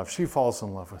falls in love. She falls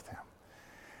in love with him.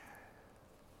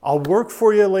 I'll work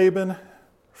for you, Laban,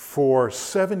 for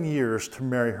 7 years to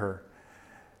marry her.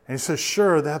 And he says,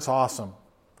 sure, that's awesome.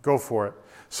 Go for it.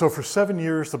 So for 7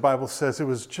 years, the Bible says it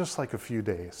was just like a few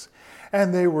days.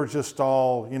 And they were just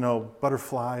all,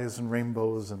 butterflies and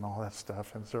rainbows and all that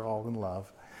stuff. And they're all in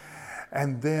love.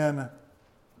 And then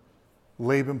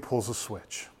Laban pulls a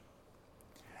switch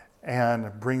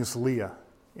and brings Leah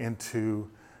into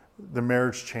the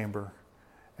marriage chamber.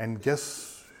 And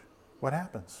guess what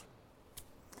happens?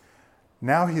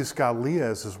 Now he's got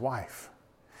Leah as his wife.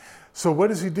 So what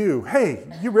does he do? Hey,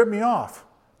 you ripped me off.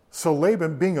 So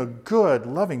Laban, being a good,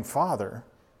 loving father,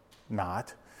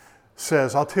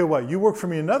 says, I'll tell you what, you work for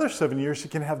me another 7 years, you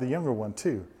can have the younger one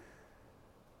too.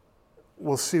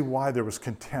 We'll see why there was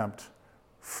contempt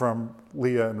from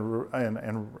Leah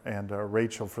and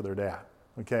Rachel for their dad,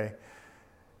 okay?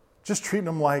 Just treating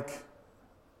them like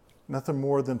nothing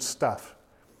more than stuff.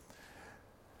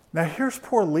 Now here's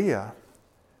poor Leah.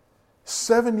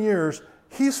 7 years,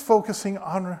 he's focusing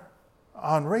on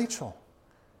Rachel.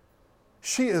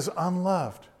 She is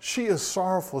unloved. She is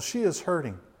sorrowful. She is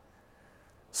hurting.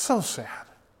 So sad.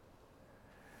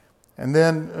 And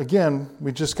then, again,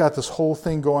 we just got this whole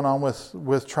thing going on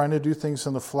with trying to do things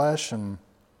in the flesh and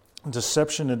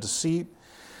deception and deceit.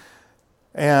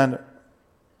 And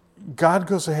God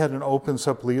goes ahead and opens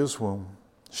up Leah's womb.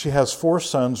 She has 4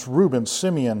 sons, Reuben,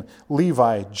 Simeon,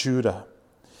 Levi, Judah.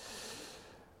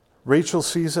 Rachel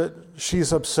sees it.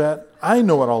 She's upset. I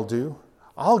know what I'll do.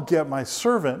 I'll get my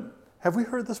servant. Have we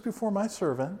heard this before? My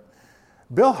servant,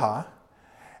 Bilhah,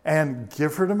 and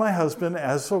give her to my husband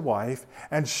as a wife,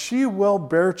 and she will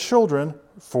bear children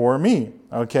for me.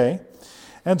 Okay?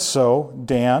 And so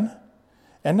Dan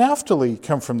and Naphtali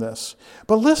come from this.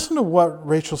 But listen to what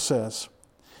Rachel says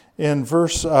in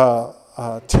verse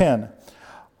 10.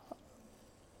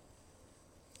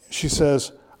 She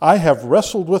says, I have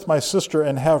wrestled with my sister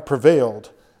and have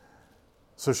prevailed.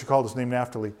 So she called his name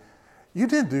Naphtali. You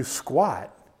didn't do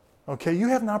squat. Okay, you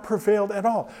have not prevailed at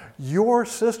all. Your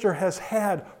sister has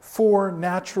had 4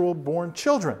 natural-born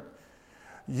children.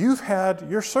 You've had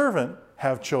your servant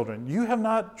have children. You have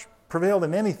not prevailed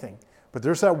in anything. But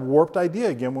there's that warped idea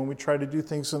again when we try to do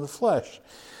things in the flesh.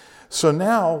 So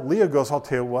now Leah goes, I'll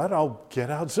tell you what, I'll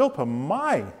get out Zilpah,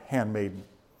 my handmaiden.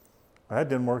 That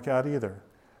didn't work out either.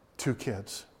 2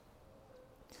 kids.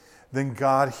 Then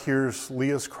God hears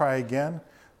Leah's cry again,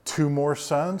 2 more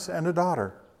sons and a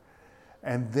daughter.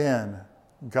 And then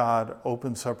God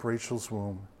opens up Rachel's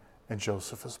womb and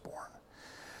Joseph is born.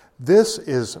 This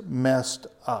is messed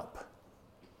up.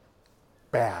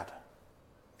 Bad.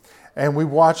 And we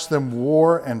watch them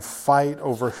war and fight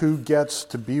over who gets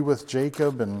to be with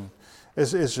Jacob, and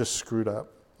it's just screwed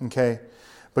up. Okay?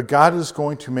 But God is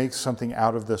going to make something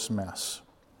out of this mess.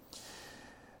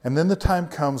 And then the time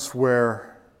comes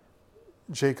where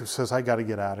Jacob says, I got to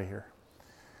get out of here.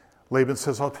 Laban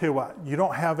says, I'll tell you what, you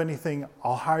don't have anything,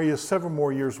 I'll hire you 7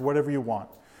 more years, whatever you want.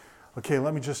 Okay,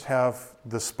 let me just have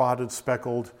the spotted,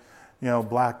 speckled,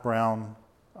 black, brown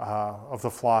of the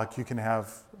flock. You can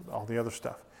have all the other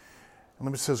stuff. And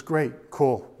Laban says, great,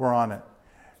 cool, we're on it.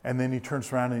 And then he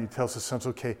turns around and he tells his sons,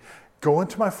 okay, go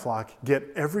into my flock, get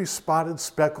every spotted,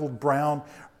 speckled, brown,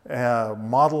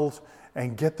 mottled,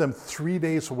 and get them 3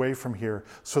 days away from here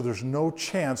so there's no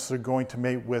chance they're going to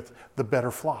mate with the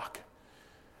better flock.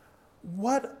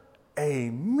 What a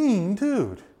mean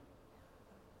dude.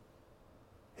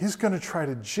 He's going to try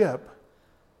to gyp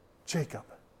Jacob.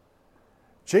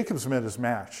 Jacob's met his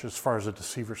match as far as a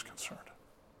deceiver's concerned,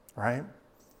 right?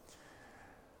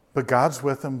 But God's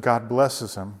with him. God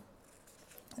blesses him.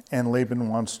 And Laban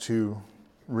wants to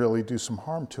really do some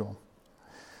harm to him.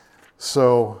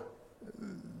 So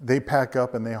they pack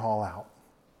up and they haul out,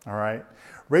 all right?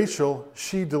 Rachel,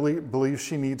 she believes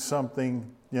she needs something,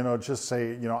 just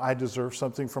say, I deserve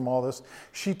something from all this.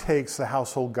 She takes the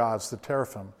household gods, the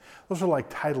teraphim. Those are like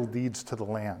title deeds to the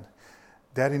land.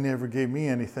 Daddy never gave me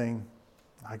anything.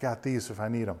 I got these if I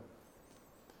need them.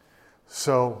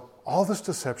 So all this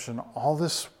deception, all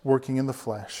this working in the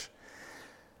flesh.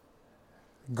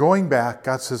 Going back,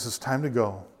 God says it's time to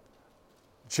go.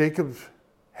 Jacob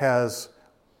has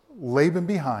Laban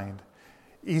behind,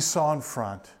 Esau in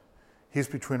front. He's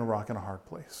between a rock and a hard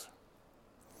place.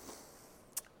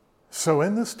 So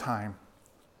in this time,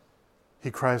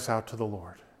 he cries out to the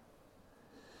Lord.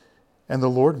 And the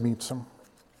Lord meets him.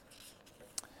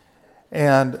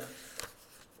 And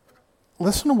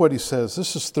listen to what he says.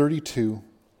 This is 32,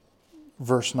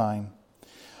 verse 9.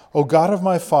 O God of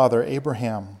my father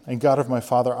Abraham, and God of my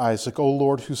father Isaac, O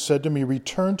Lord, who said to me,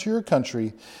 return to your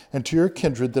country and to your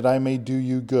kindred, that I may do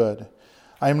you good.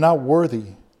 I am not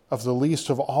worthy of the least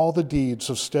of all the deeds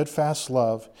of steadfast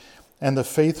love and the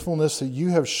faithfulness that you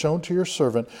have shown to your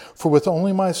servant. For with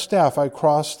only my staff I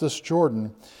crossed this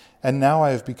Jordan, and now I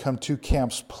have become two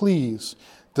camps. Please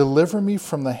deliver me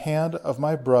from the hand of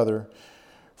my brother,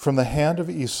 from the hand of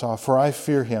Esau, for I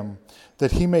fear him,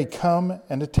 that he may come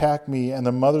and attack me and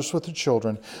the mothers with the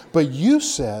children. But you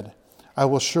said, I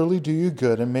will surely do you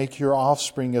good and make your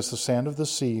offspring as the sand of the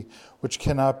sea, which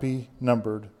cannot be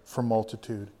numbered for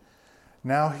multitude.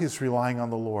 Now he's relying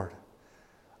on the Lord.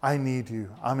 I need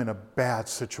you. I'm in a bad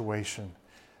situation.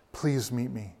 Please meet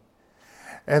me.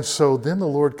 And so then the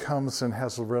Lord comes and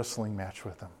has a wrestling match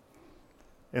with him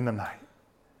in the night.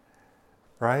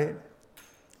 Right?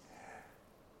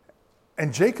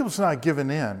 And Jacob's not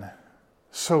giving in.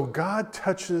 So God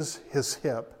touches his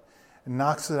hip and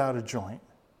knocks it out of joint.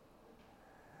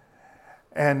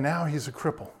 And now he's a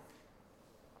cripple.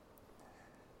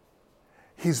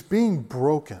 He's being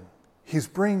broken. He's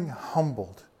being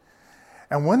humbled.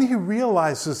 And when he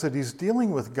realizes that he's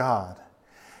dealing with God,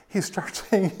 he starts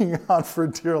hanging on for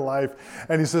dear life.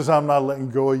 And he says, I'm not letting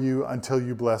go of you until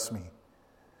you bless me.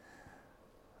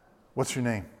 What's your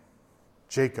name?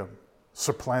 Jacob,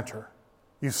 supplanter,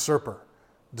 usurper,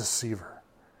 deceiver.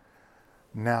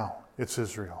 Now it's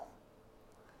Israel.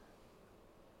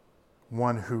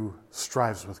 One who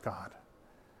strives with God,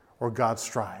 or God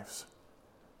strives.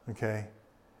 Okay?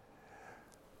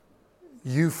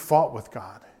 You fought with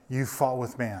God. You fought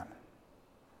with man.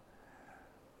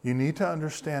 You need to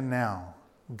understand now,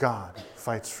 God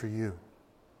fights for you.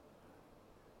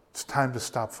 It's time to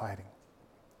stop fighting.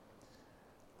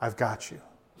 I've got you.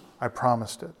 I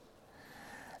promised it.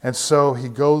 And so he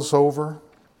goes over.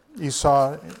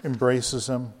 Esau embraces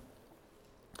him.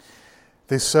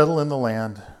 They settle in the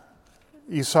land.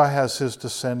 Esau has his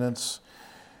descendants.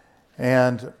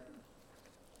 And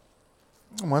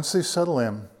once they settle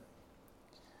in,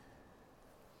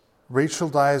 Rachel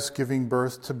dies giving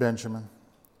birth to Benjamin.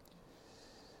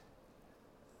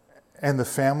 And the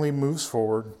family moves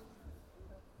forward.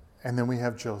 And then we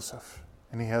have Joseph.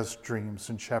 And he has dreams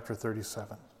in chapter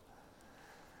 37.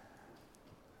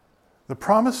 The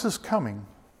promise is coming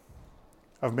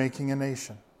of making a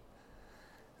nation.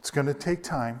 It's going to take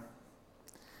time.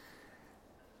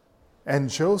 And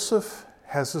Joseph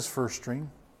has his first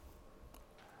dream.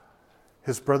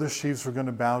 His brother sheaves are going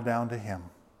to bow down to him.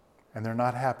 And they're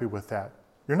not happy with that.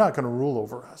 You're not going to rule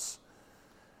over us.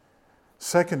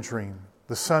 Second dream,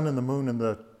 the sun and the moon and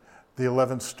the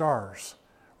 11 stars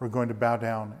were going to bow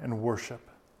down and worship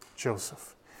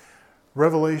Joseph.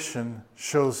 Revelation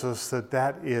shows us that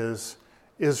that is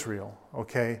Israel,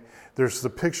 okay? There's the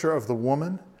picture of the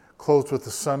woman clothed with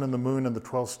the sun and the moon and the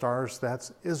 12 stars.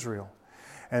 That's Israel.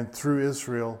 And through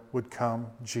Israel would come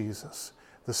Jesus,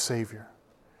 the Savior.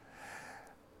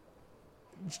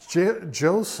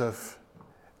 Joseph,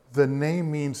 the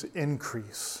name means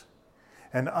increase.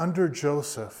 And under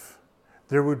Joseph,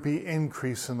 there would be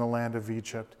increase in the land of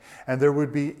Egypt. And there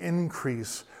would be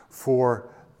increase for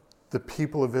the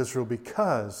people of Israel,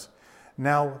 because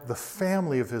now the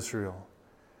family of Israel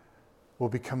will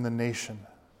become the nation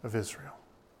of Israel.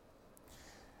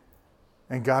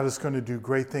 And God is going to do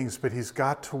great things, but he's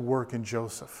got to work in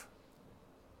Joseph.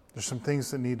 There's some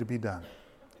things that need to be done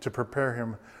to prepare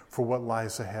him for what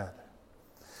lies ahead.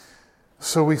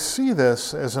 So we see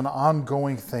this as an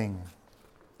ongoing thing.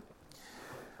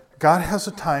 God has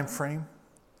a time frame.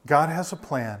 God has a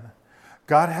plan.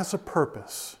 God has a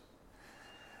purpose.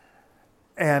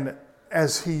 And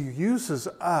as he uses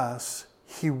us,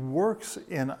 he works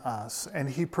in us and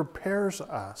he prepares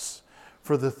us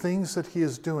for the things that he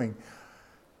is doing.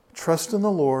 Trust in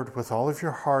the Lord with all of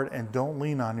your heart and don't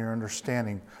lean on your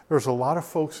understanding. There's a lot of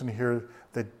folks in here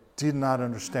that did not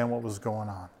understand what was going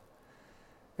on.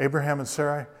 Abraham and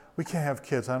Sarai, we can't have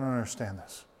kids. I don't understand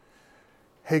this.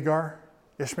 Hagar,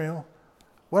 Ishmael,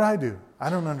 what'd I do? I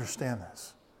don't understand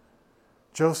this.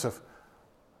 Joseph,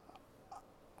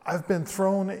 I've been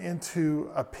thrown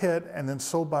into a pit and then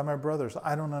sold by my brothers.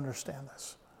 I don't understand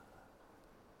this.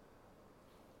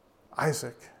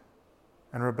 Isaac,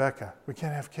 And Rebecca, we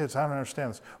can't have kids. I don't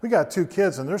understand this. We got 2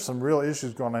 kids and there's some real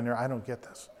issues going on here. I don't get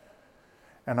this.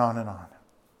 And on and on.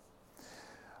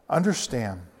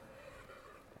 Understand,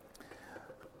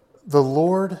 the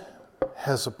Lord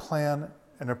has a plan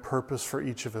and a purpose for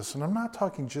each of us. And I'm not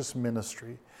talking just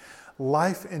ministry.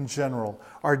 Life in general.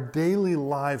 Our daily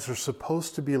lives are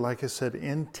supposed to be, like I said,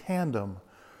 in tandem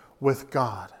with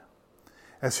God,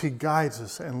 as He guides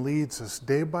us and leads us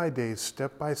day by day,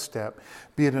 step by step,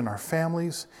 be it in our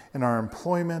families, in our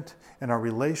employment, in our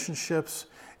relationships,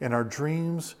 in our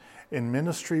dreams, in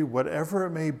ministry, whatever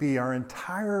it may be, our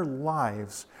entire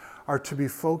lives are to be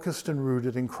focused and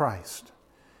rooted in Christ.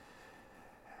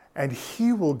 And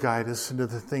He will guide us into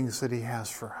the things that He has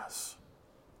for us.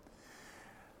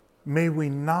 May we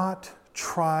not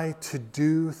try to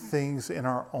do things in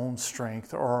our own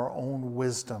strength or our own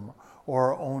wisdom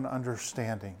or our own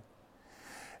understanding.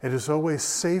 It is always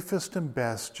safest and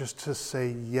best just to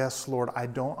say, yes, Lord, I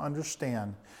don't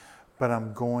understand, but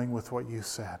I'm going with what you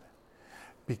said.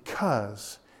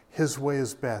 Because His way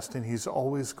is best and He's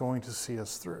always going to see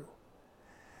us through.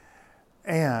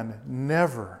 And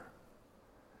never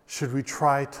should we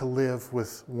try to live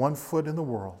with 1 foot in the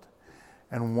world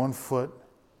and 1 foot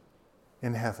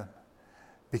in heaven,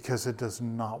 because it does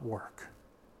not work.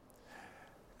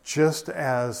 Just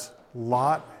as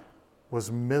Lot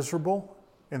was miserable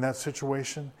in that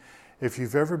situation, if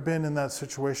you've ever been in that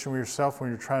situation with yourself when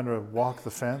you're trying to walk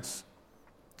the fence,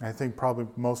 I think probably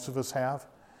most of us have,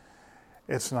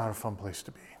 it's not a fun place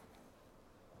to be.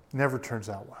 Never turns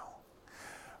out well.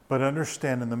 But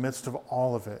understand, in the midst of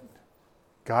all of it,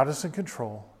 God is in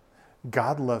control,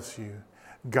 God loves you,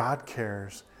 God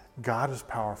cares, God is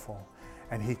powerful,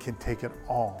 and He can take it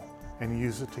all and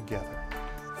use it together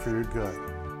for your good.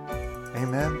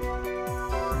 Amen.